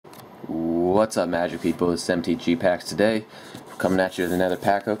What's up, Magic people? It's MTG Packs today. Coming at you with another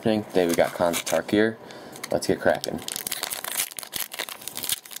pack opening. Today we got Cons of Tarkir. Let's get cracking.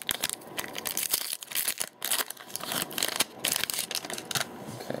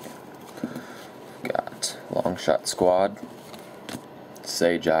 Okay. Got Longshot Squad,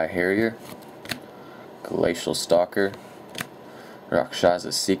 Sage Eye Harrier, Glacial Stalker,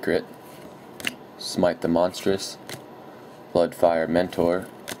 Rakshasa's Secret, Smite the Monstrous, Bloodfire Mentor,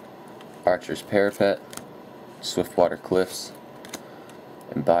 Archer's Parapet, Swiftwater Cliffs,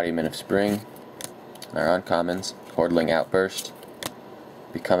 Embodiment of Spring, and our uncommons, Hordling Outburst,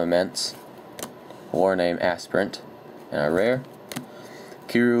 Become Immense, Warname Aspirant, and our rare,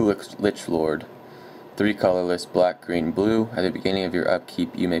 Kiru Lichlord. 3 colorless, black, green, blue. At the beginning of your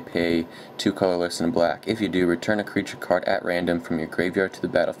upkeep, you may pay 2 colorless and black. If you do, return a creature card at random from your graveyard to the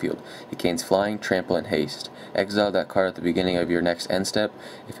battlefield. It gains flying, trample, and haste. Exile that card at the beginning of your next end step.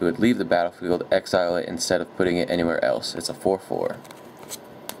 If it would leave the battlefield, exile it instead of putting it anywhere else. It's a 4/4.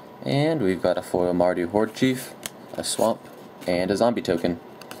 And we've got a foil Mardu Horde Chief, a Swamp, and a Zombie token.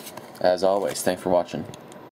 As always, thanks for watching.